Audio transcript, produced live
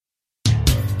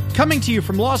Coming to you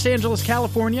from Los Angeles,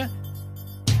 California,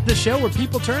 the show where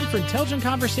people turn for intelligent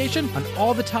conversation on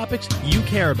all the topics you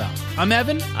care about. I'm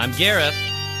Evan. I'm Gareth.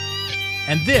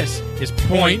 And this is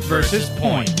Point versus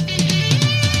Point.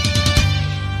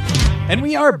 And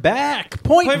we are back.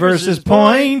 Point versus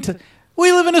Point.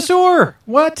 We live in a sewer.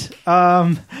 What? Are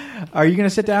you going to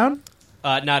sit down?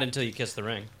 Not until you kiss the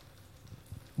ring.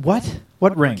 What?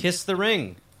 What ring? Kiss the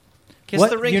ring. Kiss What?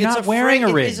 the ring. You're not wearing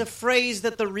a ring. It is a phrase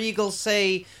that the Regals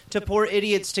say to poor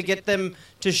idiots to get them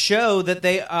to show that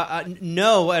they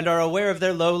know and are aware of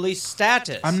their lowly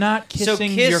status. I'm not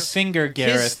kissing your finger,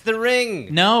 Gareth. Kiss the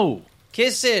ring. No.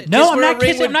 Kiss it. No, Kiss I'm where not a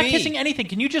ring kissing. I'm would not be. kissing anything.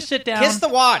 Can you just sit down? Kiss the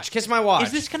watch. Kiss my watch.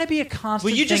 Is this going to be a constant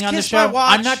Will you just thing on the kiss show? my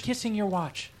watch? I'm not kissing your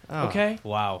watch. Oh, okay.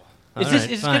 Wow. Is All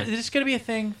this right, is this going to be a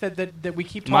thing that we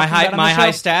keep talking my about on my the show?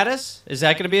 high status? Is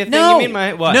that going to be a thing? No. You mean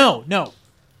my what? No.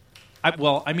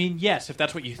 I mean, yes, if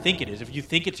that's what you think it is. If you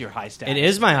think it's your high status. It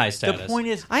is my high status. The point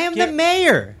is, I am the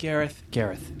mayor. Gareth.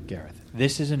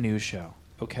 This is a news show,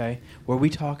 okay, where we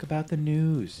talk about the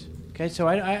news. Okay, so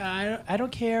I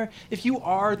don't care if you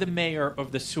are the mayor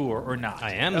of the sewer or not.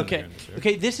 I am the okay. mayor of the sewer.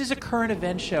 Okay, this is a current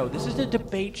event show. This is a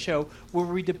debate show where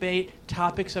we debate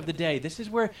topics of the day. This is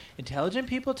where intelligent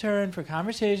people turn for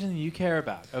conversations you care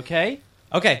about. Okay.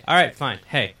 Okay, all right, fine.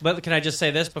 Hey, but can I just say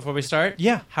this before we start?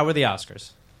 Yeah. How were the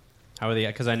Oscars? How were the?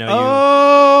 Because I know you.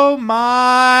 Oh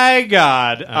my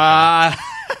God! Okay.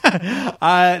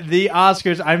 The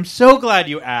Oscars. I'm so glad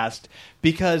you asked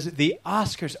because the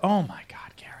Oscars. Oh my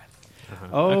God, Gareth!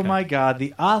 Oh okay. my God,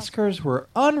 the Oscars were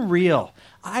unreal.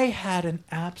 I had an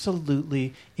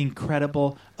absolutely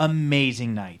incredible,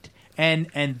 amazing night. And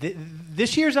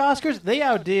this year's Oscars, they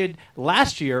outdid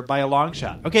last year by a long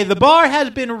shot. Okay, the bar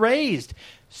has been raised.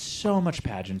 So much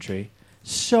pageantry.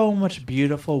 So much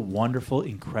beautiful, wonderful,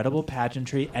 incredible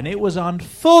pageantry, and it was on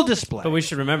full display. But we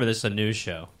should remember this is a news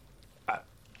show.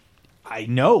 I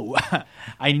know.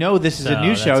 I know this is a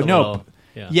news show.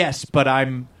 Yes, but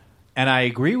I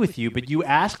agree with you, but you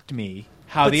asked me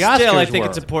how But the Oscars still, I think were.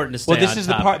 it's important to stay Well, this on is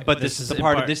the topic. part, but this is the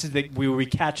part. This is we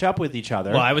catch up with each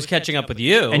other. Well, I was catching up with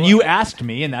you. And you asked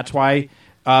me, and that's why.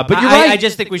 But you're I right.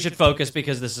 just think we should focus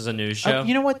because this is a news show.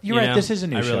 You know what? You're right. know? This is a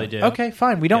news show. I really do. Okay,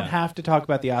 fine. We don't Yeah. have to talk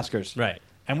about the Oscars. Right.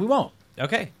 And we won't.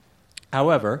 Okay.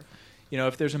 However,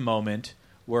 if there's a moment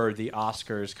where the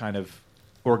Oscars kind of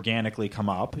organically come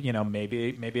up,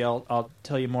 maybe I'll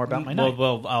tell you more about my night.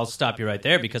 Well, I'll stop you right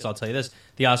there because I'll tell you this: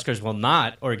 the Oscars will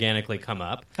not organically come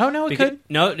up. Oh no, it could.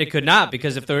 No, it could not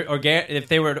because if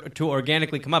they were to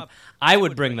organically come up, I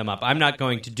would bring them up. I'm not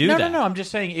going to do that. No. I'm just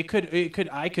saying it could.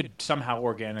 I could somehow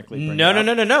organically bring No. it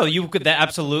up. No. You could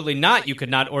absolutely not. You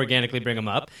could not organically bring them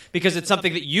up because it's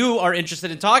something that you are interested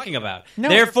in talking about. No.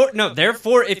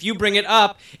 Therefore, if you bring it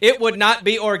up, it would not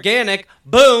be organic.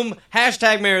 Boom. #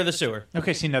 Mayor of the Sewer.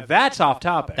 Okay, see, now that's off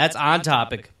topic. That's on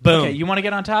topic. Boom. Okay, you want to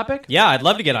get on topic? Yeah, I'd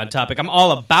love to get on topic. I'm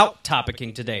all about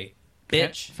topicking today,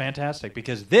 bitch. Fantastic,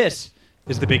 because this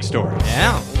is the big story.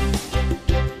 Yeah.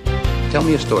 Tell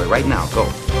me a story right now. Go.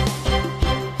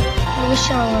 I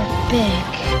wish I were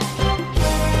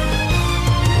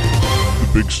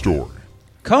big. The big story.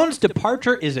 Cohen's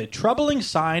departure is a troubling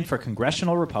sign for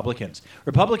congressional Republicans.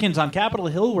 Republicans on Capitol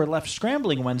Hill were left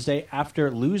scrambling Wednesday after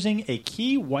losing a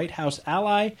key White House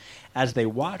ally as they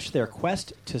watched their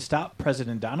quest to stop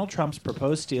President Donald Trump's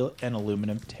proposed steel and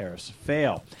aluminum tariffs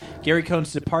fail. Gary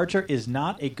Cohen's departure is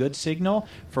not a good signal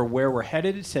for where we're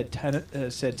headed,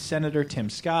 said Senator Tim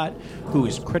Scott, who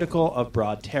is critical of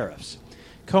broad tariffs.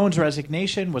 Cohen's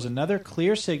resignation was another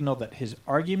clear signal that his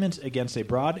arguments against a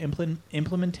broad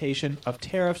implementation of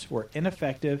tariffs were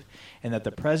ineffective and that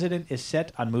the president is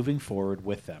set on moving forward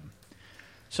with them.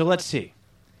 So let's see.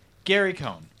 Gary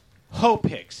Cohen, Hope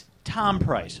Hicks, Tom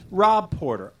Price, Rob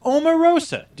Porter,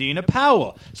 Omarosa, Dina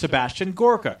Powell, Sebastian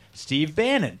Gorka, Steve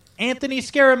Bannon, Anthony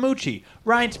Scaramucci,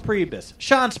 Reince Priebus,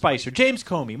 Sean Spicer, James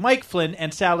Comey, Mike Flynn,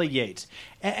 and Sally Yates.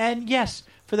 And yes,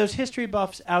 for those history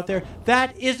buffs out there,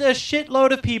 that is a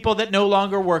shitload of people that no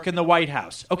longer work in the White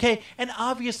House, okay? And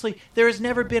obviously, there has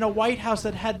never been a White House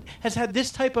that has had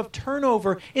this type of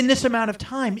turnover in this amount of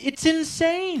time. It's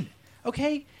insane,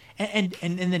 okay? And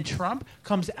then Trump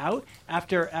comes out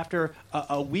after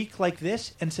a week like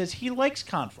this and says he likes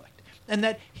conflict and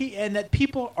that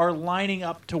people are lining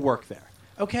up to work there,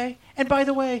 okay? And by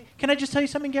the way, can I just tell you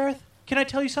something, Gareth? Can I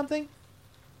tell you something?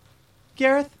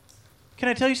 Gareth, can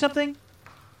I tell you something?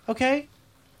 Okay,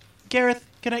 Gareth,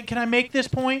 can I make this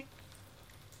point?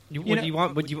 I'm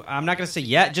not going to say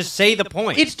yet. Just say the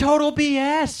point. It's total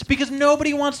BS because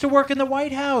nobody wants to work in the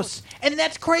White House, and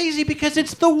that's crazy because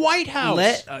it's the White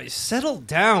House. Settle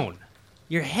down.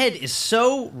 Your head is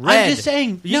so red. I'm just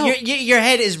saying. No, your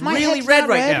head is my really head's red not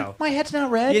right now. My head's not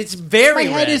red. It's very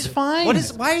red. My head is fine.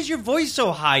 Why is your voice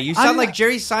so high? You sound like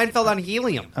Jerry Seinfeld on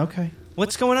helium. Okay.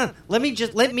 What's going on? Let me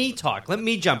talk. Let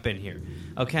me jump in here.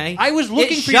 Okay? I was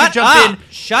looking for you to jump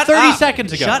in 30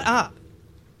 seconds ago. Shut up.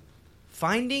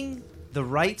 Finding the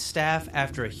right staff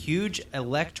after a huge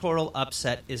electoral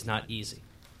upset is not easy.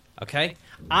 Okay?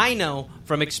 I know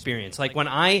from experience. Like when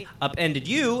I upended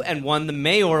you and won the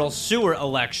mayoral sewer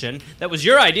election, that was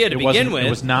your idea to begin with. It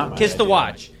was not my Kiss the idea.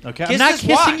 watch. Okay, Kiss I'm not this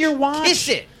kissing your watch. Kiss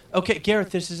it. Okay,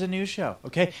 Gareth, this is a new show,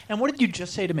 okay? And what did you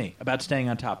just say to me about staying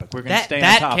on topic? We're going to stay on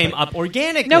That topic. came up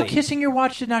organically. No, kissing your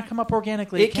watch did not come up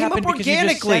organically. It came up happened because you just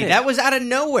organically. said it. That was out of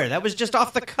nowhere. That was just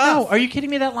off the cuff. No, are you kidding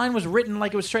me? That line was written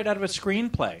like it was straight out of a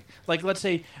screenplay. Like, let's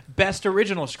say, best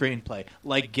original screenplay.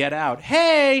 Like Get Out.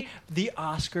 Hey, the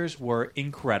Oscars were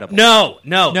incredible. No,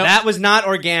 that was not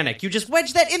organic. You just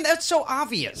wedged that in. That's so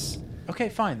obvious. Okay,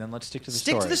 fine. Then let's stick to the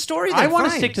Stick story. to the story. Then. I want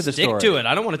to Fine. stick to the Stick story. to it.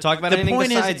 I don't want to talk about The anything point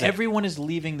besides is, it. everyone is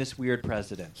leaving this weird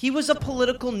president. He was a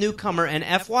political newcomer, and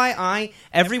FYI,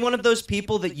 every one of those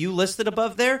people that you listed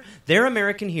above there, they're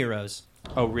American heroes.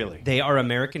 Oh, really? They are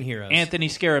American heroes. Anthony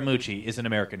Scaramucci is an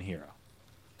American hero.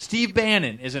 Steve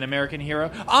Bannon is an American hero.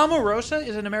 Omarosa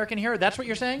is an American hero. That's what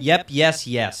you're saying? Yep,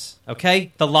 yes.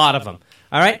 Okay? The lot of them.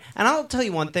 All right? And I'll tell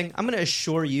you one thing. I'm going to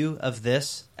assure you of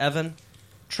this, Evan.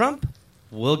 Trump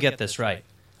will get this right.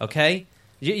 Okay?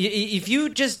 If you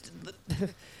just...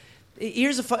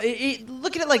 Here's a...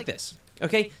 Look at it like this.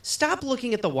 Okay? Stop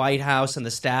looking at the White House and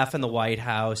the staff in the White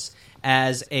House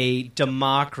as a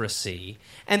democracy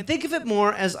and think of it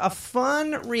more as a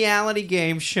fun reality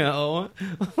game show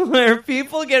where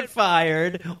people get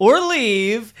fired or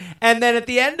leave, and then at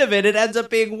the end of it, it ends up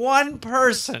being one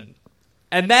person.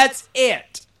 And that's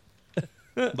it.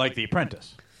 Like The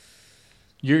Apprentice.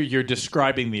 You're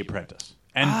describing The Apprentice.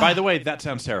 And by the way, that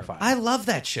sounds terrifying. I love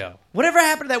that show. Whatever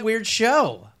happened to that weird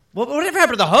show? Whatever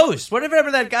happened to the host? Whatever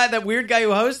happened to that weird guy who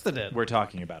hosted it? We're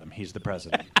talking about him. He's the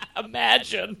president.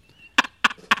 Imagine.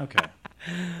 Okay.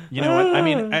 You know what? I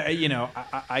mean,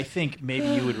 I think maybe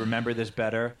you would remember this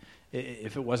better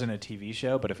if it wasn't a TV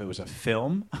show, but if it was a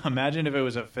film. Imagine if it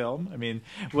was a film. I mean,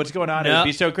 what's going on? No. It would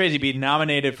be so crazy. Be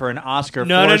nominated for an Oscar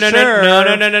No.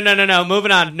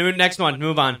 Moving on. Next one.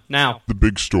 Move on. Now. The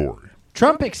big story.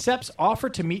 Trump accepts offer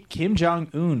to meet Kim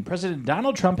Jong-un. President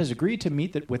Donald Trump has agreed to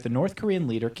meet with the North Korean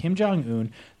leader Kim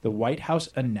Jong-un, the White House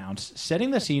announced,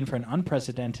 setting the scene for an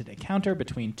unprecedented encounter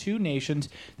between two nations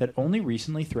that only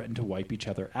recently threatened to wipe each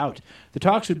other out. The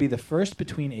talks would be the first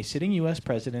between a sitting U.S.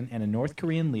 president and a North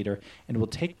Korean leader and will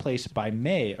take place by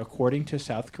May, according to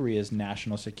South Korea's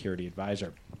national security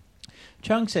advisor.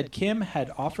 Chung said Kim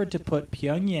had offered to put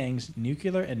Pyongyang's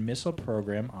nuclear and missile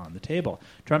program on the table.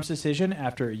 Trump's decision,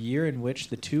 after a year in which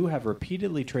the two have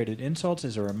repeatedly traded insults,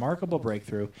 is a remarkable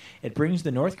breakthrough. It brings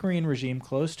the North Korean regime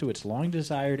close to its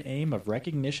long-desired aim of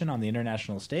recognition on the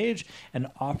international stage and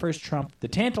offers Trump the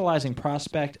tantalizing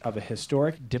prospect of a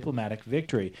historic diplomatic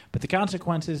victory. But the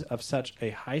consequences of such a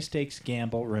high-stakes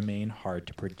gamble remain hard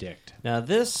to predict. Now,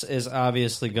 this is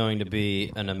obviously going to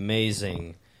be an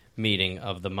amazing meeting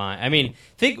of the mind. I mean,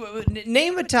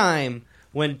 name a time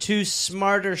when two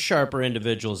smarter, sharper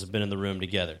individuals have been in the room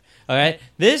together. All right?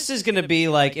 This is going to be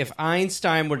like if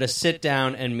Einstein were to sit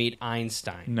down and meet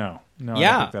Einstein. No, I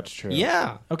Yeah. don't think that's true.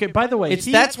 Yeah. Okay, by the way,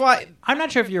 That's why... I'm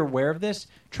not sure if you're aware of this.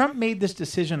 Trump made this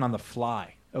decision on the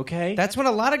fly, okay? That's when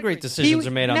a lot of great decisions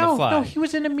are made on the fly. No, he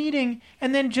was in a meeting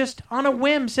and then just on a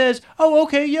whim says, oh,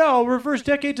 okay, yeah, I'll reverse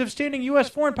decades of standing U.S.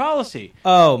 foreign policy.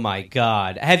 Oh, my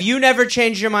God. Have you never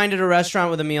changed your mind at a restaurant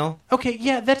with a meal? Okay,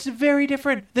 yeah, that's very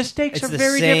different. The stakes It's are the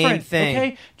very same different, thing.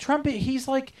 okay? Trump, he's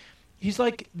like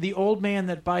the old man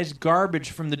that buys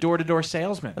garbage from the door-to-door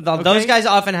salesman. Those okay? guys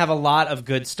often have a lot of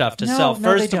good stuff to No, sell. no,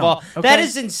 First they of all, don't, okay? that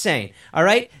is insane. All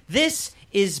right? This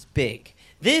is big.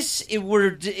 To just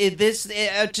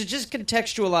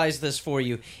contextualize this for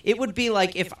you, it would be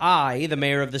like if I, the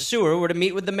mayor of the sewer, were to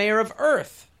meet with the mayor of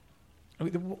Earth.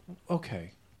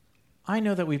 Okay. I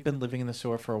know that we've been living in the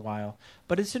sewer for a while,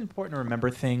 but it's important to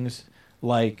remember things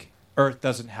like Earth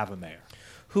doesn't have a mayor.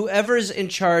 Whoever's in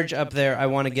charge up there, I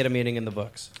want to get a meeting in the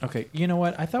books. Okay, you know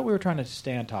what? I thought we were trying to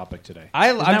stay on topic today.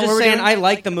 I'm Isn't that just what we're saying doing? I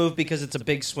like the move because it's a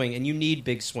big swing, and you need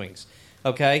big swings.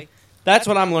 Okay? That's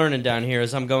what I'm learning down here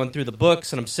as I'm going through the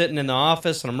books, and I'm sitting in the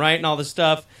office, and I'm writing all this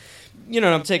stuff. And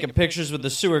I'm taking pictures with the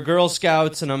sewer Girl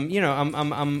Scouts, and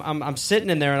I'm sitting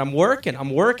in there, and I'm working. I'm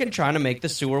working trying to make the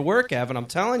sewer work, Evan. I'm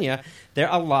telling you, there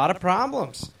are a lot of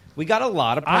problems. We got a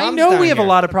lot of problems. I know down we have here. a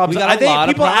lot of problems. We got I a think lot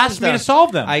of people problems asked me down- to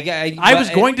solve them. I was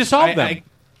going to solve them.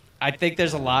 I think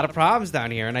there's a lot of problems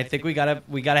down here, and I think we gotta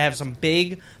have some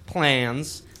big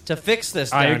plans to fix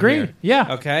this. I down agree. here.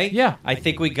 Yeah. Okay. Yeah. I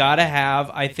think we gotta have.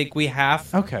 I think we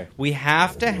have. Okay. We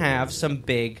have to have some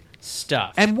big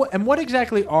stuff. And what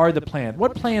exactly are the plans?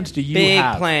 What plans do you big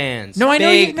have? plans. No, I know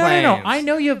big you. No. plans. I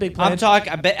know you have big plans. I'm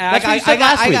talking. That's what you said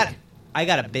last week. I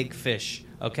got a big fish.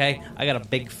 Okay, I got a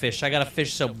big fish. I got a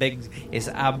fish so big it's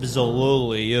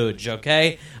absolutely huge.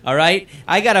 Okay, all right.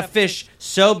 I got a fish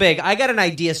so big. I got an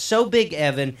idea so big,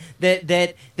 Evan,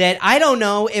 that I don't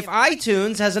know if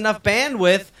iTunes has enough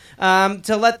bandwidth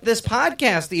to let this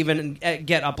podcast even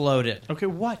get uploaded. Okay,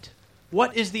 what?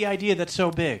 What is the idea that's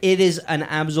so big? It is an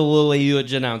absolutely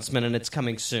huge announcement, and it's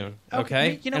coming soon.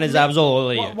 Okay, and it's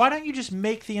absolutely huge. Why don't you just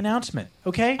make the announcement?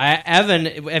 Okay,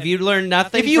 Evan, have you learned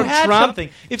nothing if you from had Trump? something,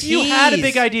 if you had a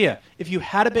big idea, Evan,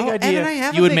 I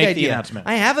have you a would big make idea. the announcement.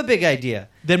 I have a big idea.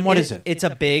 Then what is it? It's a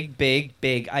big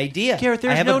idea. Garrett,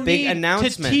 there's I have no a big need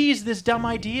announcement. to tease this dumb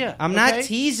idea. I'm okay? not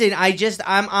teasing.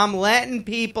 I'm letting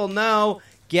people know.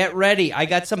 Get ready. I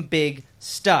got some big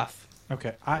stuff.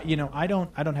 Okay, I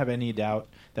don't have any doubt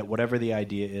that whatever the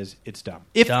idea is, it's dumb.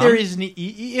 If Dumb? there is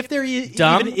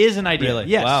even is an idea, Really?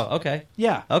 yes. Wow. Okay.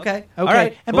 Yeah. Okay. All right.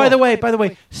 right. And cool. by the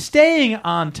way, staying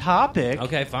on topic.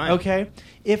 Okay, fine. Okay.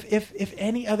 If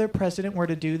any other president were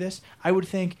to do this, I would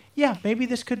think, yeah, maybe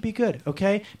this could be good.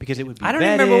 Okay, because it would be. I don't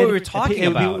vetted. remember what we were talking It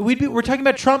would be- about. we're talking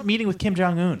about Trump meeting with Kim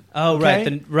Jong Un. Oh,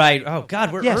 okay? right. Oh,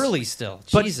 God, we're Yes. early still.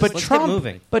 But Jesus, but let's Trump, get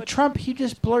moving. But Trump, he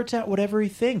just blurts out whatever he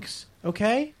thinks.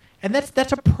 Okay, and that's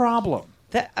a problem.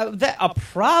 That a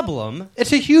problem?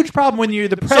 It's a huge problem when you're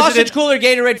the president. Sausage cooler,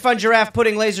 Gatorade, fun, giraffe,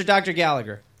 pudding, laser, Dr.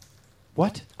 Gallagher.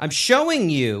 What? I'm showing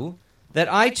you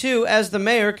that I, too, as the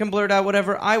mayor, can blurt out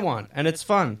whatever I want, and it's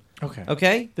fun. Okay.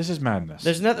 Okay? This is madness.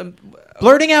 There's nothing...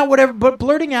 blurting out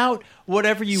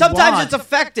whatever you Sometimes want. it's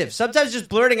effective. Sometimes just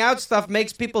blurting out stuff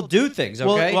makes people do things,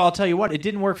 okay? Well, I'll tell you what. It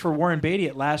didn't work for Warren Beatty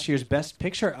at last year's Best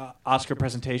Picture Oscar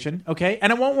presentation, okay?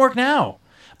 And it won't work now.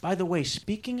 By the way,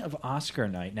 speaking of Oscar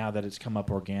night, now that it's come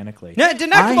up organically. No, it did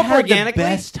not come I up had organically. The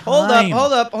best Hold time.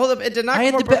 up. It did not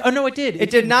come up. Oh, no, it did. It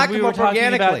did not we come were up talking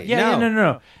organically. About, No.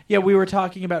 no. Yeah, we were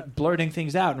talking about blurting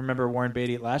things out. Remember Warren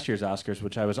Beatty at last year's Oscars,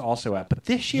 which I was also at. But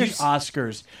this year's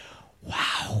Oscars,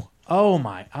 wow. Oh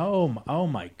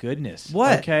my goodness.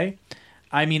 What? Okay.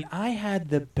 I mean, I had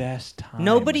the best time.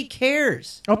 Nobody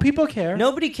cares. Oh, people care.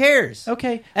 Nobody cares.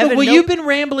 Okay. Evan, Well, you've been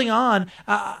rambling on.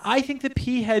 I think the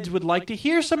P heads would like to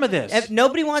hear some of this.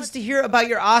 Nobody wants to hear about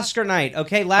your Oscar night,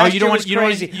 okay? Last year was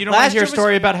crazy. You don't want to hear a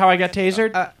story about how I got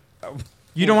tasered?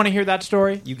 You don't want to hear that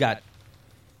story? You got...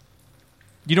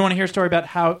 You don't want to hear a story about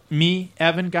how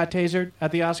Evan, got tasered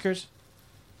at the Oscars?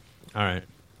 All right.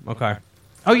 Okay.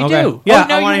 Oh, you Okay. do? Yeah, oh,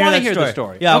 now I want to you hear wanna that hear story. the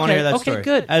story. Yeah, I okay. want to hear that okay, story. Okay,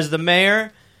 good. As the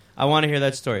mayor, I want to hear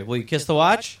that story. Will you kiss the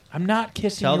watch? I'm not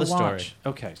kissing Tell your the watch. story.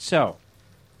 Okay, so,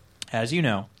 as you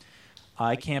know,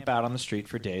 I camp out on the street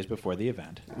for days before the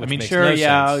event. Which I mean, makes sure, no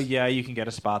yeah, sense. you can get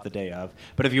a spot the day of.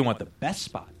 But if you want the best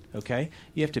spot, okay,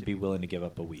 you have to be willing to give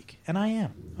up a week. And I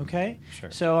am, okay?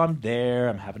 Sure. So I'm there,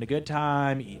 I'm having a good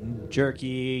time, eating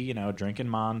jerky, drinking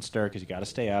Monster, because you got to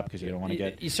stay up, because you don't want to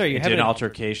get Sir, you're into having an a-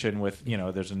 altercation with,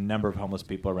 there's a number of homeless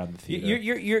people around the theater.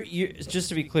 You're just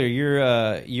to be clear,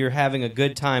 you're having a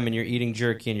good time and you're eating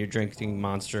jerky and you're drinking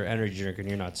Monster energy drink and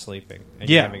you're not sleeping. And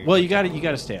you're Yeah, having a well, good you got time.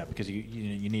 to stay up because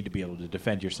you need to be able to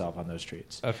defend yourself on those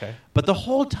streets. Okay. But the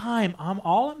whole time,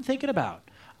 all I'm thinking about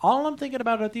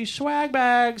are these swag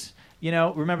bags.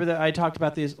 Remember that I talked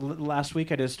about these last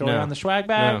week? I did a story No. on the swag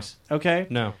bags. No. Okay.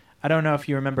 No. I don't know if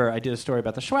you remember. I did a story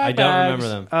about the swag I bags. don't remember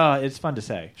them. Oh, it's fun to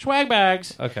say. Swag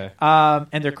bags. Okay.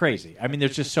 And they're crazy. I mean,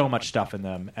 there's just so much stuff in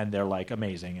them, and they're like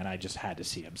amazing. And I just had to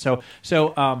see them. So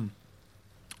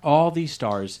all these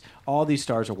stars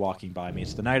are walking by me.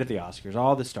 It's the night of the Oscars.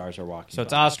 All the stars are walking. So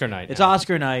it's by. Oscar night. It's now.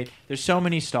 Oscar night. There's so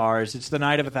many stars. It's the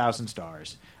night of 1,000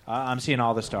 stars. I'm seeing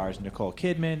all the stars. Nicole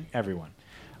Kidman, everyone.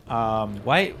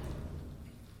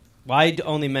 Why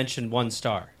only mention one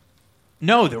star?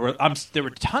 No, there were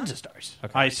tons of stars.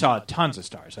 Okay. I saw tons of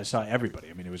stars. I saw everybody.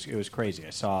 I mean, it was crazy.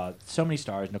 I saw so many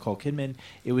stars. Nicole Kidman.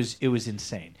 It was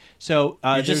insane. So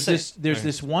there's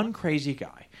this one crazy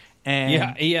guy.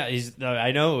 And Yeah.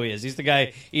 I know who he is. He's the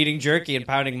guy eating jerky and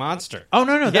pounding Monster. Oh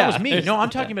no, that Yeah. was me. No,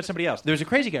 I'm talking about somebody else. There was a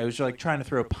crazy guy who was like trying to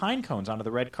throw pine cones onto the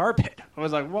red carpet. I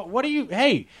was like, "What are you?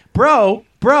 Hey, bro!"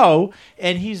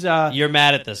 And he's You're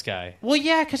mad at this guy. well,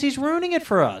 yeah, because he's ruining it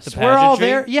for us. The We're all pageantry?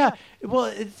 there. Yeah.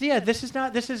 Well, this is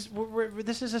not. This is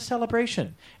a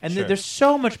celebration, and Sure. there's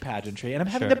so much pageantry, and I'm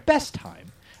having Sure. the best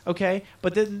time. Okay,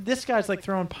 but then this guy's like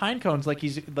throwing pine cones like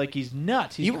he's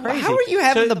nuts. He's crazy. How are you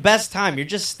having So- the best time? You're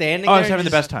just standing Oh, there. I was and having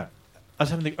the just- best time. I was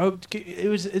having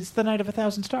it's the night of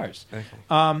 1,000 stars.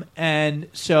 Okay. And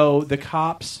so the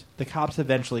cops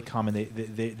eventually come and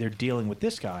they're dealing with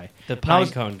this guy, The And I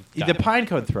was- pine cone guy. the pine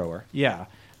cone thrower. Yeah,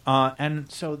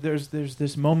 and so there's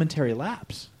this momentary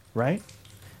lapse, right?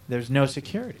 There's no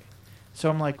security, so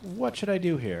I'm like, what should I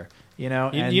do here? You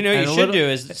know, You, and, you know what and you a should little- do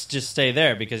is just stay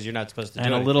there because you're not supposed to do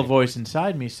and a anything. little voice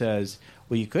inside me says,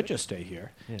 well, you could just stay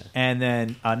here. Yeah. And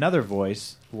then another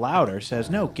voice, louder, says,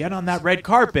 no, get on that red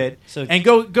carpet So- and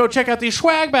go check out these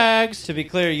swag bags. To be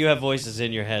clear, you have voices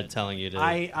in your head telling you to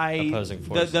opposing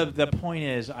force. The point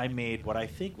is, I made what I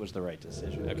think was the right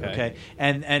decision. Okay.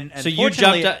 And so you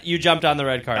jumped on the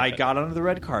red carpet. I got onto the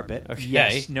red carpet. Okay.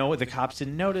 Yes. No, the cops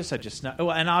didn't notice. I just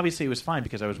and obviously it was fine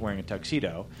because I was wearing a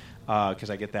tuxedo. Because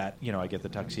I get that, I get the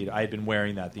tuxedo. I had been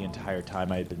wearing that the entire time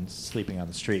I had been sleeping on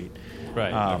the street.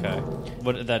 Right. Okay.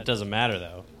 What that doesn't matter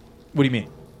though. What do you mean?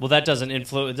 Well, that doesn't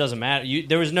influence. It doesn't matter.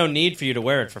 There was no need for you to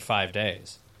wear it for 5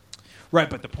 days. Right,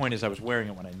 but the point is, I was wearing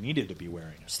it when I needed to be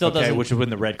wearing it. Still doesn't- which is when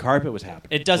the red carpet was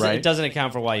happening. It doesn't. right? It doesn't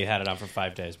account for why you had it on for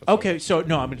 5 days. Before. Okay, so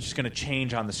no, I'm just going to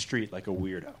change on the street like a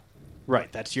weirdo. Right,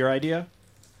 that's your idea.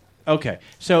 Okay,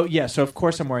 so of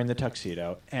course I'm wearing the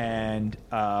tuxedo, and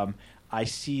I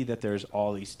see that there's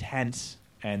all these tents,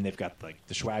 and they've got like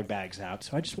the swag bags out.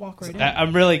 So I just walk right in.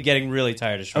 I'm really getting really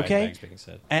tired of swag Okay. bags being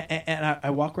said. And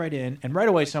I walk right in, and right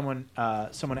away someone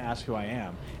asks who I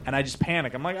am, and I just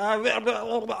panic. I'm like,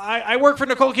 I work for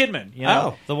Nicole Kidman. You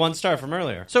know? Oh, the 1 star from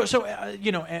earlier. So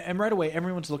and right away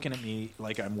everyone's looking at me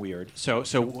like I'm weird. So are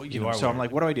so weird. I'm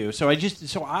like, what do I do? So I just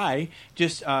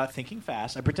thinking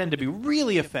fast. I pretend to be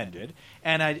really offended,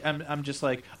 and I'm just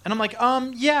like,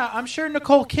 yeah, I'm sure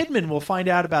Nicole Kidman will find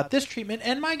out about this treatment,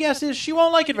 and my guess is she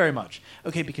won't like it very much.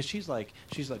 Okay, because she's like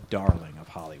darling of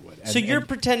Hollywood. So you're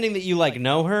pretending that you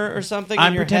know her or something? I'm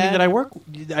in your pretending head? that I work.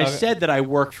 I Okay. said that I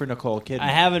work for Nicole Kidman. I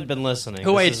haven't been listening.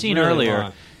 Who I This had is seen really earlier,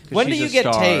 long. 'cause When do she's you a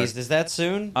get star. tased? Is that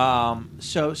soon?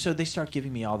 So they start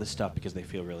giving me all this stuff because they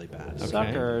feel really bad. Okay.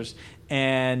 Suckers.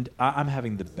 And I'm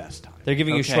having the best time. They're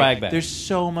giving you swag bags. There's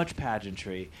so much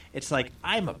pageantry. It's like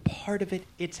I'm a part of it.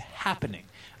 It's happening.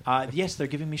 Yes, they're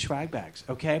giving me swag bags,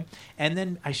 okay? And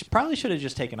then I probably should have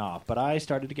just taken off, but I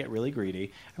started to get really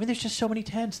greedy. I mean, there's just so many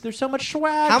tents. There's so much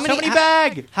swag. So many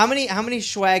bag. How many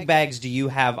swag bags do you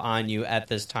have on you at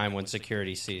this time when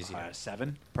security sees you?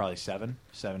 7. Probably 7.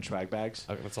 7 swag bags.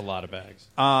 Okay, that's a lot of bags.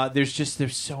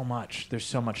 There's so much. There's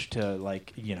so much to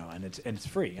and it's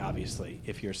free, obviously,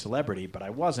 if you're a celebrity. But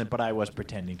I wasn't. But I was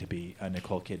pretending to be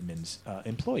Nicole Kidman's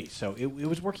employee, so it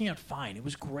was working out fine. It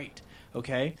was great.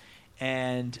 Okay,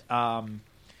 and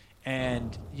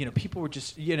people were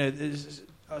just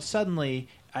suddenly.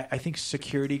 I think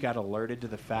security got alerted to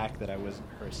the fact that I was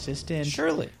her assistant.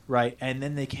 Surely. Right. And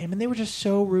then they came and they were just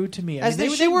so rude to me. As they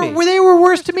they should were be. they were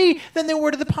worse to me than they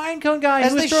were to the pine cone guy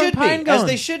As who was they throwing should pine be. cones. As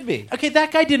they should be. Okay,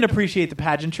 that guy didn't appreciate the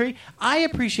pageantry. I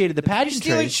appreciated the You're pageantry.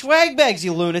 stealing swag bags,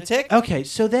 you lunatic. Okay,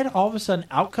 so then all of a sudden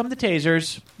out come the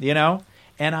tasers,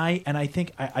 and I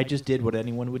think I just did what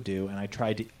anyone would do, and I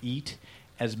tried to eat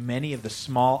as many of the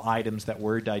small items that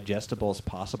were digestible as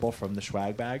possible from the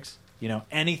swag bags.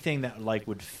 Anything that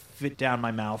would fit down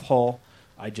my mouth hole.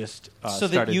 I just So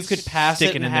that started you could pass it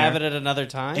sticking and in have there. it at another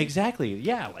time? Exactly.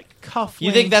 Yeah, like cufflinks.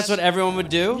 You think that's what everyone would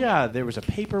do? Yeah, there was a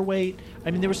paperweight. I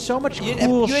mean, there was so much You-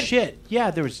 cool you had- shit. Yeah,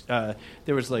 there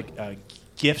was like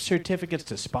gift certificates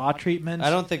to spa treatments. I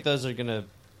don't think those are going to...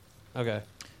 Okay.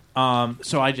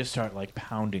 So I just start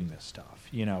pounding this stuff,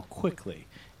 quickly.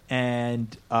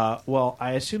 And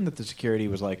I assume that the security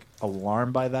was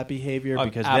alarmed by that behavior Oh,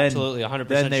 because absolutely, 100%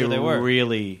 then they sure they were.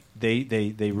 really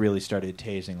they really started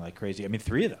tasing like crazy. I mean,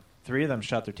 3 of them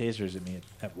shot their tasers at me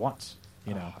at once.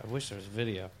 I wish there was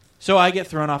video. So I get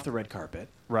thrown off the red carpet,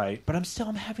 right? But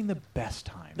I'm having the best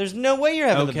time. There's no way you're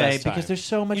having the best time. because there's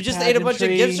so much. You just ate a bunch of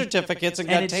pageantry, gift certificates and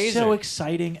got it's tasered. so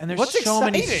exciting, and there's What's so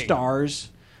many exciting? stars,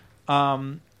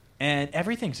 and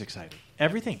everything's exciting.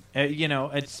 Everything,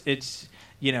 it's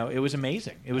it was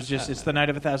amazing. It was just it's the night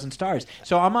of 1,000 stars.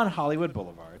 So I'm on Hollywood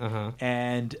Boulevard,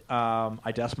 and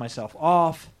I dust myself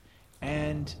off,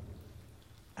 and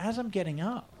as I'm getting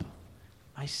up,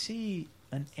 I see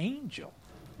an angel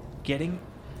getting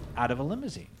out of a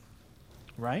limousine,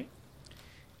 right?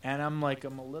 And I'm a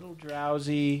little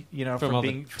drowsy, From all the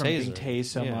being tased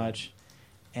so Yeah. much.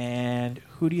 And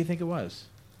who do you think it was?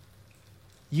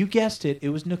 You guessed it. It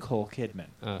was Nicole Kidman.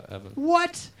 Evan.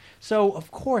 What? So of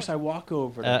course I walk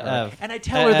over to her Ev. and I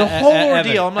tell her the whole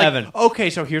ordeal. I'm like, Evan. okay,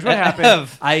 so here's what happened.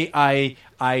 Ev.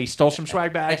 I stole some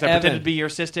swag bags. I Evan. pretended to be your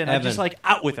assistant. I'm Evan. just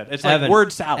out with it. It's Evan. like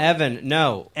word salad. Evan,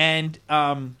 no. And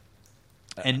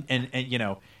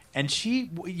And she,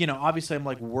 obviously I'm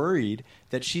like worried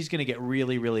that she's going to get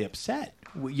really, really upset,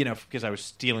 because I was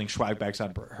stealing swag bags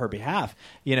on her behalf,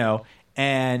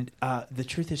 And the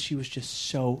truth is she was just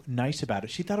so nice about it.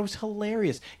 She thought it was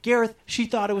hilarious. Gareth, she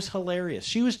thought it was hilarious.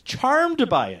 She was charmed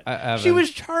by it. Evan. She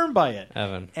was charmed by it.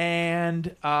 Evan.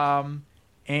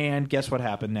 And guess what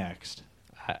happened next?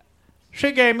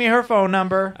 She gave me her phone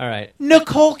number. All right.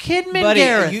 Nicole Kidman, Buddy,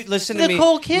 Gareth. you listen to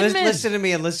Nicole me. Kidman. Listen to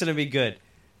me and listen to me good.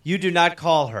 You do not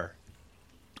call her.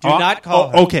 Do not call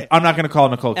her. Okay, I'm not going to call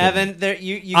Nicole Kidman.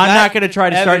 Evan, I'm not going to try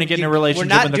to start to get in a relationship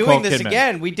with Nicole Kidman. We're not doing this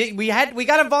again. We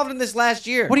got involved in this last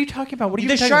year. What are you talking about? What are you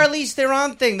the talking about? Charlize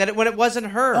Theron thing when it wasn't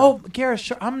her. Oh,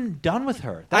 Gareth, I'm done with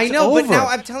her. That's I know, over. but now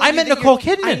I'm telling you. I meant that Nicole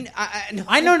you're- Kidman. I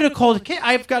I know Nicole Kidman.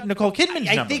 I've got Nicole Kidman's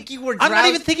number. I think you were. I'm not drowsy-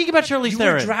 even thinking about Charlize You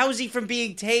Theron. were drowsy from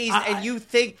being tased, and you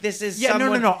think this is Yeah,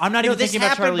 someone... no. I'm not even this thinking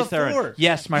about happened Charlize Theron. before.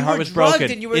 Yes, my You heart were was drugged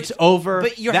broken. and you were- It's over.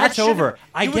 But your That's heart shouldn't- over.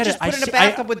 I you were get just it. put in a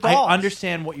bathtub with dolls. I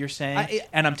understand what you're saying,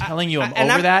 and I'm telling you, I'm and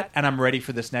over I'm- that, and I'm ready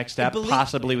for this next step, Believe-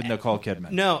 possibly with Nicole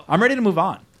Kidman. No. I'm ready to move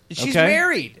on. She's okay?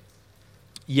 married.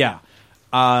 Yeah.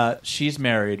 She's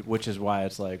married, which is why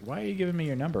it's like, why are you giving me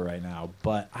your number right now?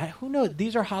 But who knows?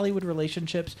 These are Hollywood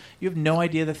relationships. You have no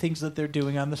idea the things that they're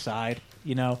doing on the side,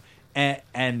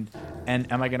 And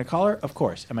am I going to call her? Of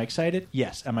course. Am I excited?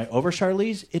 Yes. Am I over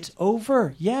Charlize? It's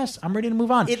over. Yes. I'm ready to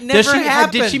move on. It never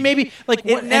happened. Did she maybe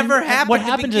It never happened What to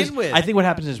happens begin is, with. I think what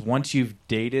happens is once you've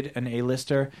dated an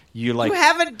A-lister, you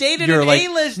haven't dated you're an like,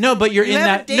 A-lister. No, but you're You in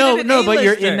haven't that. dated No, an but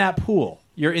you're A-lister. in that pool.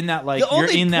 You're in that The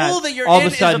only you're in pool that. that you're all in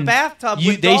of a sudden, is a bathtub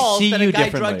with they dolls see that you a guy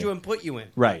differently. drugged you and put you in.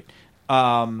 Right.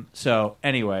 So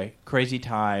anyway, crazy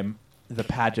time. The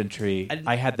pageantry.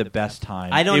 I had the best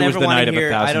time. I don't it was ever the want night to of a hear.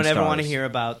 I thousand don't ever want to stars. hear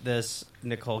about this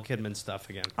Nicole Kidman stuff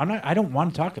again. I don't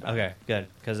want to talk about it. Okay, good,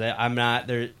 because I'm not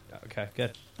there. Okay,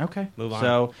 good. Okay. Move on.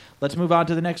 So let's move on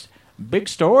to the next big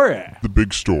story. The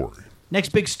big story. Next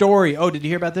big story. Oh, did you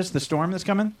hear about this? The storm that's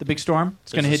coming? The big storm?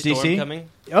 It's going to hit There's a storm DC? coming?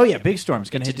 Oh, yeah. Big storm. It's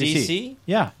going to hit Into DC. DC?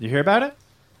 Yeah. Did you hear about it?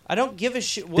 I don't give a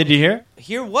shit. Did you hear?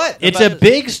 Hear what? It's About a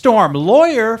big storm.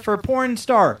 Lawyer for porn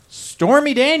star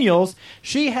Stormy Daniels.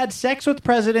 She had sex with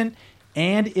president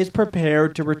and is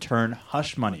prepared to return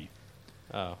hush money.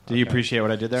 Oh, Do you appreciate what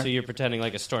I did there? So you're pretending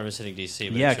like a storm is hitting DC.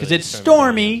 But Yeah, because because it's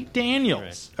Stormy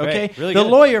Daniels. Right. Okay, Great. Really the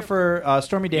good. lawyer for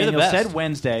Stormy You're the Daniels best. said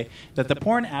Wednesday that the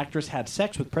porn actress had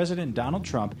sex with President Donald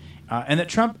Trump, and that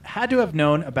Trump had to have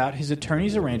known about his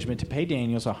attorney's arrangement to pay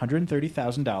Daniels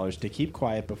 $130,000 to keep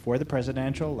quiet before the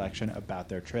presidential election about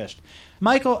their tryst.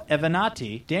 Michael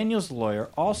Avenatti, Daniels' lawyer,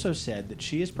 also said that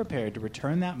she is prepared to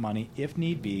return that money if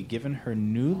need be, given her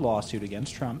new lawsuit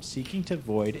against Trump seeking to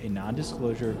void a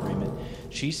non-disclosure agreement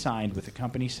she signed with a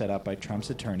company set up by Trump's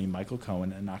attorney Michael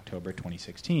Cohen in October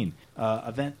 2016.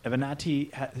 Avenatti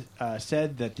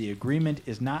said that the agreement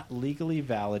is not legally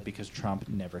valid because Trump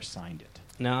never signed it.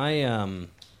 Now I'm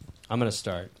going to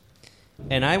start,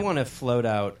 and I want to float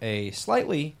out a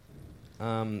slightly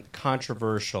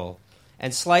controversial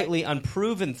and slightly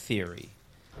unproven theory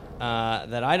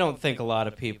that I don't think a lot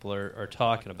of people are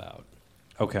talking about.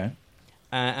 Okay.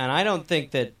 And I don't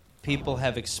think that people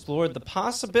have explored the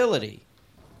possibility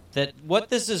that what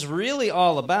this is really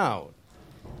all about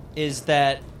is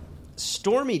that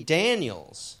Stormy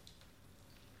Daniels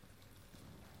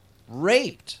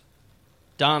raped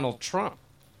Donald Trump.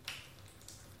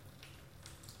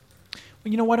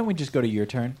 Well, you know, why don't we just go to your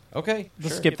turn? Okay, Let's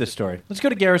sure. skip this story. Let's go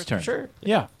to Garrett's turn. Sure.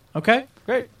 Yeah. Okay.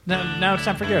 Great. Now it's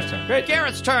time for Garrett's turn. Great.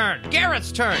 Garrett's turn.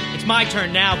 Garrett's turn. It's my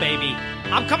turn now, baby.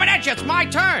 I'm coming at you. It's my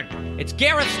turn. It's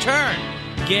Garrett's turn.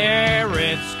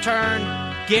 Garrett's turn.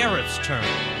 Garrett's turn.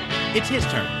 It's his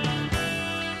turn.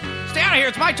 Stay out of here.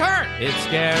 It's my turn. It's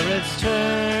Garrett's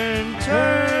turn,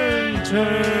 turn,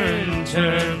 turn,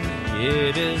 turn.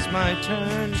 It is my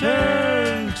turn,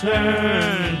 turn,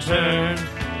 turn, turn.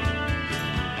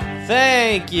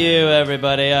 Thank you,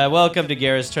 everybody. Welcome to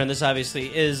Garrett's Turn. This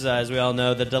obviously is, as we all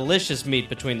know, the delicious meat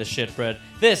between the shitbread.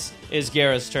 This is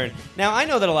Garrett's Turn. Now, I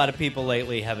know that a lot of people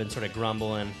lately have been sort of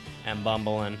grumbling and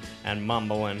bumbling and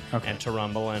mumbling and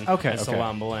tarumbling and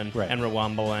salumbling Right. and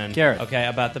rewumbling. Garrett. Okay,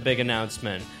 about the big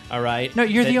announcement. All right? No,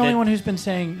 you're the That- only that- one who's been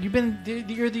saying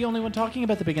you're the only one talking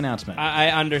about the big announcement. I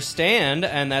understand,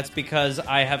 and that's because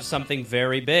I have something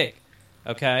very big.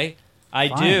 Okay? I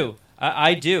Fine. do.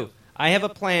 I do. I have a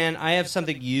plan. I have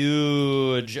something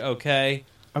huge, okay?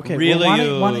 Okay, Really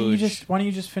well, why don't huge.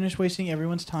 you just finish wasting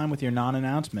everyone's time with your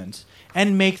non-announcements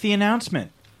and make the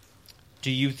announcement?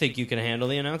 Do you think you can handle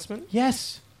the announcement?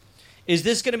 Yes. Is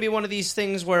this going to be one of these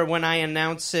things where when I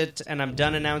announce it and I'm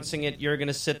done announcing it, you're going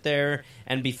to sit there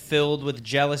and be filled with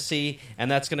jealousy, and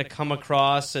that's going to come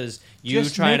across as you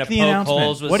Just trying to make the poke announcement.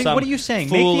 holes with What some are you saying?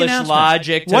 Make the foolish announcement.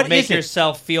 logic to What make is it?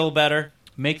 yourself feel better?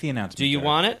 Make the announcement. Do you Jared.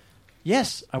 want it?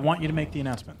 Yes, I want you to make the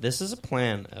announcement. This is a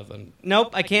plan, Evan. Nope,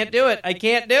 I can't do it. I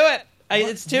can't do it.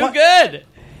 It's too What? good.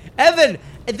 Evan,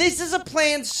 this is a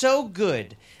plan so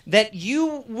good that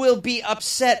you will be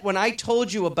upset when I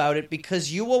told you about it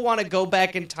because you will want to go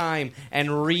back in time and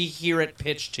rehear it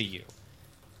pitched to you.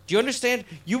 Do you understand?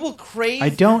 You will crave I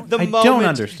don't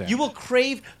understand. You will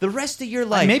crave the rest of your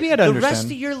life. Maybe I'd the understand. rest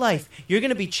of your life. You're going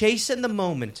to be chasing the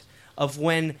moment of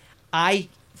when I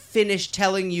finish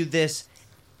telling you this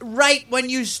right when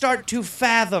you start to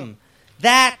fathom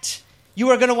that you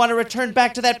are going to want to return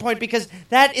back to that point because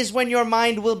that is when your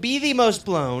mind will be the most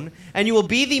blown and you will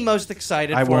be the most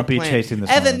excited I for won't a be plan. chasing this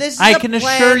Evan, moment. this is I a can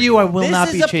plan. assure you I will This not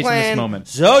is be a chasing plan this moment.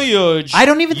 so huge. I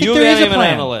don't even think you there is can't a even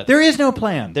handle plan. it. There is no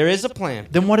plan. There is a plan.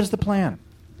 Then what is the plan?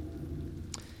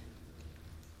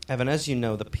 Evan, as you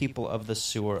know, the people of the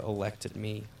sewer elected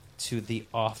me to the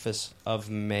office of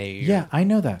mayor. Yeah, I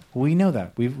know that. We know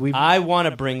that. We've I want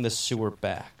to bring the sewer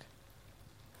back.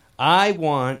 I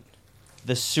want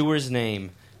the sewer's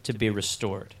name to be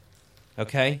restored.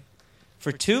 Okay?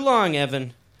 For too long,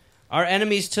 Evan, our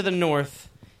enemies to the north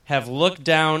have looked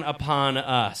down upon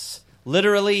us,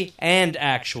 literally and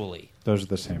actually. Those are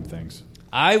the same things.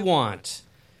 I want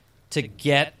to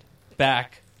get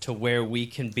back to where we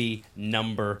can be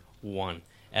number one,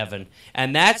 Evan.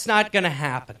 And that's not going to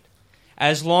happen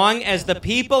as long as the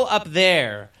people up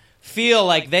there feel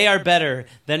like they are better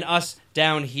than us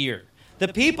down here. The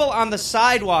people on the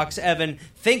sidewalks, Evan,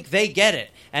 think they get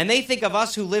it. And they think of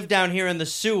us who live down here in the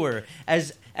sewer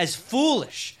as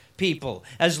foolish people,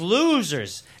 as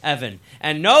losers, Evan.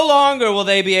 And no longer will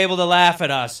they be able to laugh at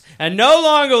us. And no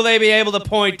longer will they be able to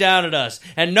point down at us.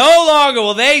 And no longer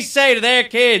will they say to their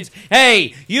kids,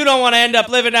 hey, you don't want to end up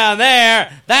living down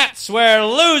there. That's where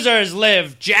losers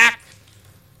live, Jack.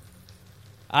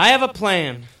 I have a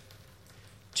plan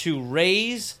to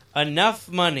raise enough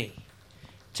money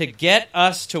to get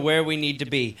us to where we need to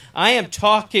be. I am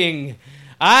talking,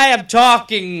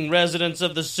 residents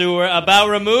of the sewer, about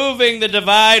removing the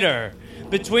divider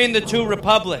between the two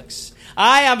republics.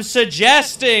 I am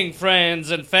suggesting, friends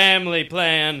and family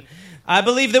plan, I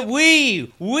believe that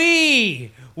we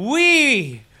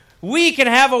can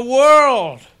have a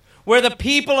world where the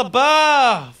people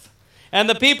above and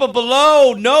the people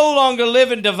below no longer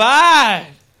live in divide.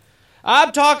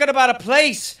 I'm talking about a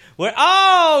place where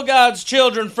all God's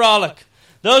children frolic,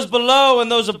 those below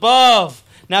and those above.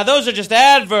 Now, those are just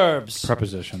adverbs.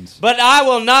 Prepositions. But I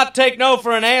will not take no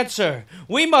for an answer.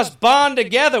 We must bond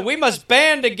together. We must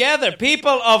band together.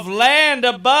 People of land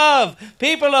above,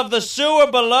 people of the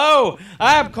sewer below.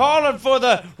 I am calling for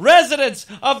the residents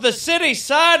of the city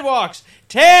sidewalks.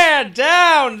 Tear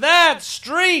down that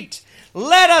street.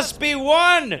 Let us be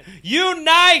one.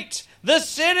 Unite the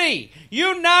city.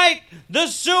 Unite the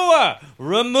sewer.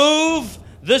 Remove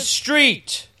the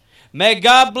street. May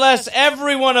God bless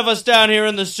every one of us down here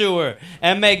in the sewer,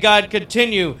 and may God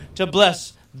continue to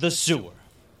bless the sewer.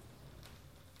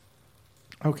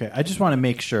 Okay, I just want to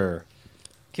make sure.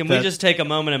 Can we just take a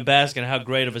moment and bask in how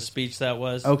great of a speech that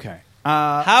was? Okay.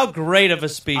 How great of a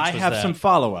speech I was have that? some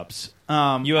follow-ups.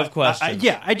 You have questions?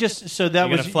 I just so that You're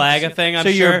was gonna flag a thing, I'm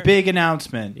so sure? your big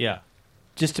announcement. Yeah.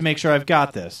 Just to make sure I've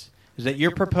got this, is that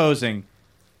you're proposing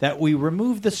that we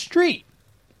remove the street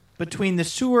between the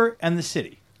sewer and the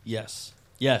city. Yes.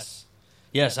 Yes.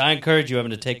 Yes, I encourage you,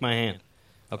 Evan, to take my hand.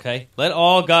 Okay? Let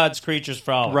all God's creatures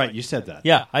frolic. Right, you said that.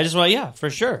 Yeah, I just want, yeah, for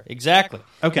sure. Exactly.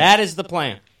 Okay. That is the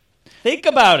plan. Think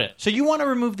about it. So you want to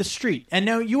remove the street, and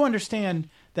now you understand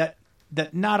that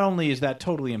not only is that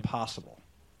totally impossible,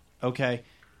 okay,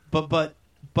 but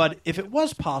if it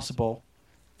was possible,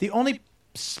 the only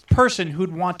person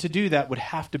who'd want to do that would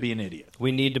have to be an idiot.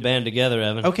 We need to band together,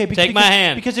 Evan. Okay, take my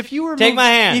hand. Because if you remove, take my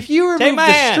hand. If you remove take my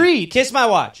the hand. street, Kiss my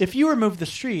watch. If you remove the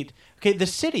street, okay, the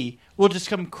city will just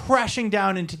come crashing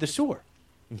down into the sewer.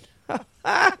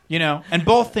 And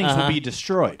both things will be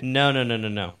destroyed.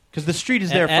 No. Because the street is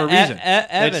there for a reason.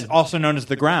 Evan. It's also known as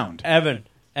the ground. Evan.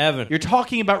 You're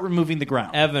talking about removing the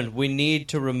ground. Evan, we need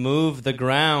to remove the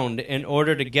ground in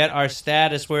order to get our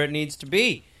status where it needs to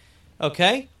be.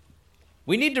 Okay?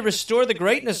 We need to restore the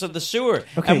greatness of the sewer.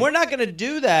 Okay. And we're not going to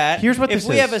do that Here's what if this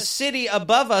we is. have a city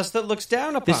above us that looks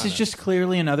down upon us. This is just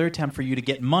clearly another attempt for you to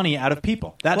get money out of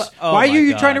people. That's What? Oh why my are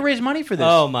you God. trying to raise money for this?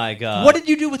 Oh, my God. What did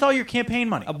you do with all your campaign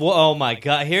money? Oh, my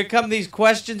God. Here come these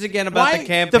questions again about the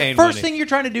campaign The first money. thing you're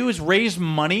trying to do is raise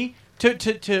money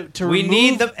to We remove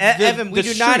need the Evan. We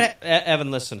the do not. street.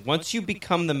 Evan, listen. Once you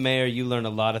become the mayor, you learn a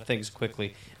lot of things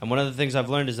quickly. And one of the things I've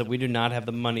learned is that we do not have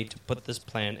the money to put this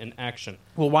plan in action.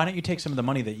 Well, why don't you take some of the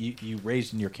money that you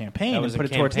raised in your campaign That was and in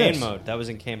put it towards campaign this? mode. That was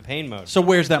in campaign mode. So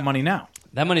where's that money now?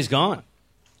 That money's gone.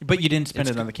 But you didn't spend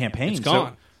It's it on the campaign. It's so-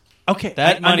 gone. Okay,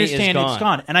 That I money is understand it's gone.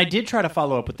 gone. And I did try to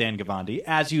follow up with Dan Gavandi,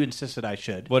 as you insisted I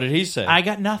should. What did he say? I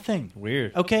got nothing.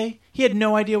 Weird. Okay? He had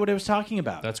no idea what I was talking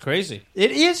about. That's crazy.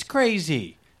 It is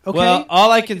crazy. Okay? Well,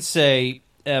 all I can say,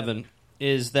 Evan,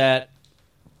 is that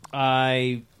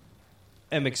I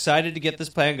am excited to get this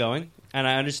plan going, and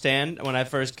I understand when I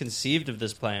first conceived of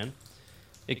this plan,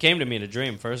 it came to me in a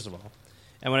dream, first of all.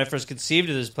 And when I first conceived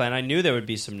of this plan, I knew there would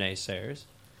be some naysayers.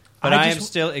 But I am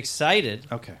still excited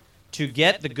okay. to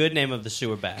get the good name of the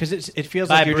sewer back. Because it feels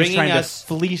By like you're just bringing trying us- to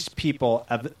fleece people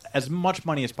of as much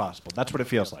money as possible. That's what it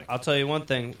feels like. I'll tell you one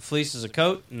thing. Fleece is a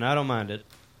coat, and I don't mind it.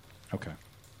 Okay.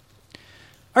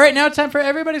 All right, now it's time for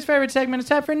everybody's favorite segment. It's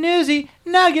time for Newsy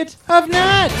Nuggets of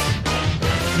Nuts.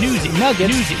 Newsy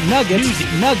Nuggets. Newsy Nuggets.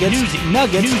 Newsy Nuggets. Newsy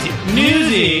Nuggets.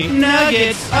 Newsy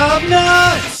Nuggets of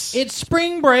Nuts. It's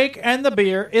spring break and the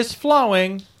beer is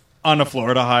flowing on a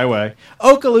Florida highway.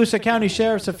 Okaloosa County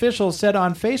Sheriff's officials said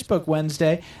on Facebook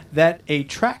Wednesday that a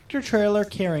tractor trailer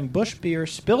carrying Busch beer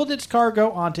spilled its cargo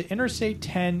onto Interstate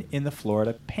 10 in the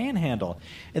Florida Panhandle.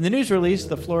 In the news release,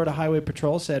 the Florida Highway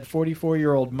Patrol said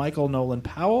 44-year-old Michael Nolan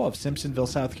Powell of Simpsonville,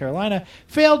 South Carolina,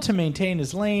 failed to maintain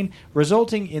his lane,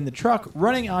 resulting in the truck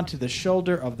running onto the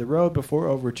shoulder of the road before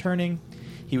overturning.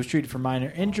 He was treated for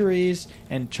minor injuries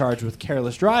and charged with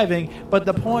careless driving. But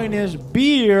the point is,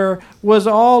 beer was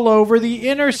all over the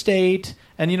interstate.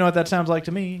 And you know what that sounds like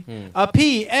to me? A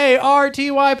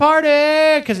P-A-R-T-Y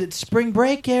party! Because it's spring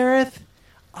break, Gareth.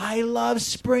 I love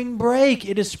spring break.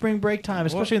 It is spring break time,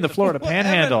 especially in the Florida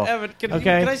Panhandle. Evan, can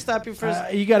I stop you for a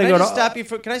second? You got to go to...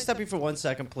 Can I stop you for 1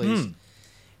 second, please?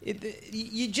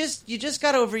 You just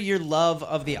got over your love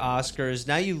of the Oscars.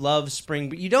 Now you love spring,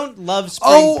 but you don't love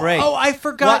spring break. Oh, I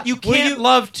forgot. What? You can't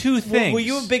love two things. Were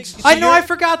you a big? I know. I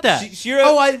forgot that.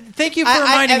 Thank you for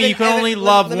reminding me. You can Evan, only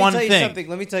love let me one tell you thing. something.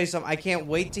 Let me tell you something. I can't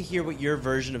wait to hear what your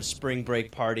version of spring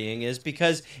break partying is,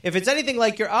 because if it's anything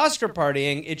like your Oscar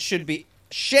partying, it should be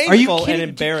shameful Are you kidding? and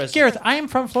embarrassing. Gareth, I am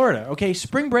from Florida. Okay,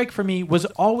 spring break for me was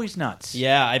always nuts.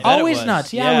 Yeah, I bet always it was.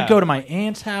 nuts. Yeah, I would go to my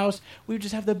aunt's house. We would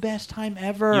just have the best time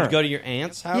ever. You'd go to your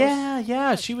aunt's house.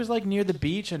 Yeah. She was like near the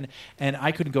beach, and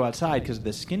I couldn't go outside because of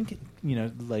the skin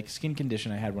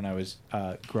condition I had when I was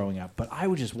growing up. But I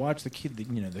would just watch the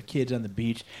kids on the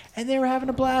beach, and they were having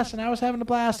a blast, and I was having a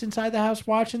blast inside the house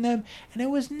watching them, and it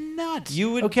was nuts.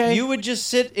 You would just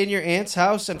sit in your aunt's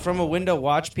house and from a window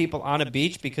watch people on a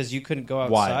beach because you couldn't go outside.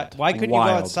 Wild. Why couldn't you go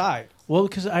outside? Well,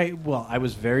 because I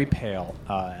was very pale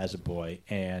as a boy,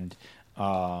 and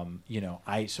I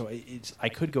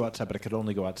could go outside, but I could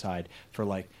only go outside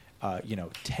for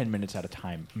 10 minutes at a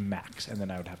time max, and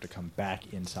then I would have to come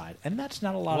back inside, and that's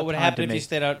not a lot. What of would time happen to if you make...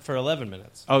 stayed out for 11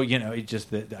 minutes? Oh, it just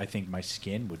that I think my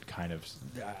skin would kind of,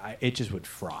 it just would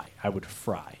fry. I would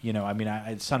fry. I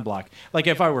sunblock. Like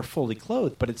if I were fully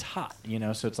clothed, but it's hot.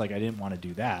 So it's like I didn't want to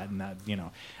do that, and that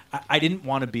I didn't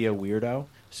want to be a weirdo,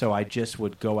 so I just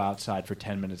would go outside for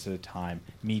 10 minutes at a time,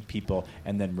 meet people,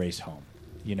 and then race home.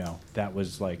 That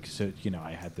was like, so,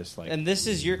 I had this like... And this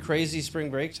is your crazy spring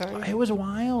break time? It was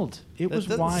wild. It was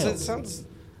wild. It sounds...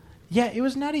 Yeah, it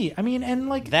was nutty. I mean, and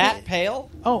like... That pale?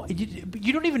 Oh,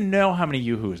 you don't even know how many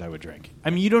Yoo-Hoos I would drink. I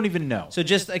mean, you don't even know. So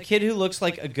just a kid who looks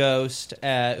like a ghost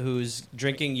who's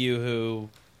drinking Yoo-Hoo,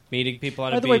 meeting people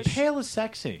on a beach. By the way, pale is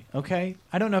sexy, okay?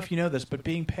 I don't know if you know this, but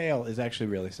being pale is actually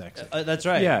really sexy. That's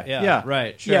right. Yeah.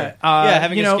 Right, sure. Yeah,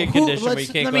 having a skin condition where you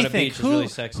can't go on a beach is really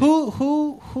sexy.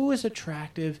 Who is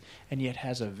attractive and yet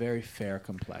has a very fair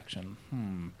complexion?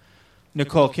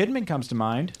 Nicole Kidman comes to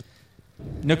mind.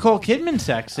 Nicole Kidman's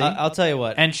sexy. I'll tell you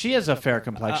what. And she has a fair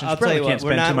complexion. I'll tell you what.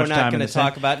 We're not going to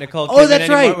talk about Nicole Kidman Oh, that's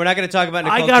anymore. right. We're not going to talk about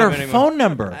Nicole Kidman I got her anymore. phone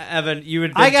number. Evan, you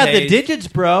would. I got the digits,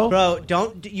 bro. Bro,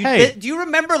 don't you? Hey. Do you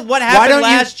remember what happened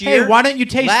last year? Hey, why don't you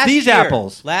taste these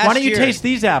apples? Why don't you taste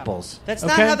these apples? That's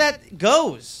not how that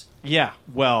goes. Yeah.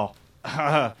 Well,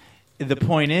 the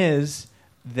point is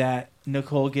that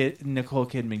Nicole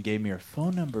Kidman gave me her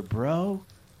phone number, bro.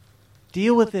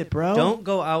 Deal with it, bro. Don't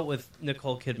go out with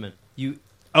Nicole Kidman. You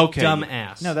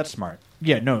dumbass. No, that's smart.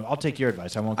 Yeah, no, I'll take your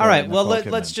advice. I won't go All right, with well, Nicole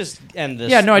Kidman. let's just end this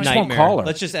Yeah, no, I just nightmare. won't call her.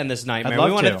 Let's just end this nightmare. I'd love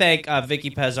We want to to. thank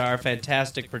Vicky Pezar, our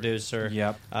fantastic producer,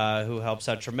 Yep. Who helps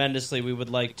out tremendously. We would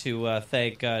like to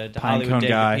thank Pinecone Hollywood David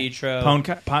guy. Petro.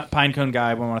 Pinecone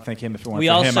guy. We want to thank him. If it weren't We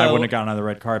for him, I also- wouldn't have gotten on the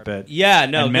red carpet. Yeah,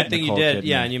 no, and met good thing Nicole you did. Kidman.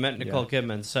 Yeah, and you met Nicole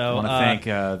Kidman. So I want to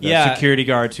thank the security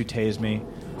guards who tased me.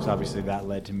 So obviously that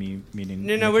led to me meeting.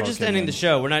 No, Nicole we're just ending Kidman. the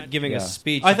show. We're not giving a Yeah.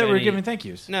 speech. I thought of we were any- giving thank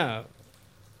yous. No.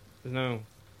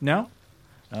 No?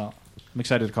 Oh, I'm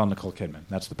excited to call Nicole Kidman.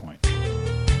 That's the point.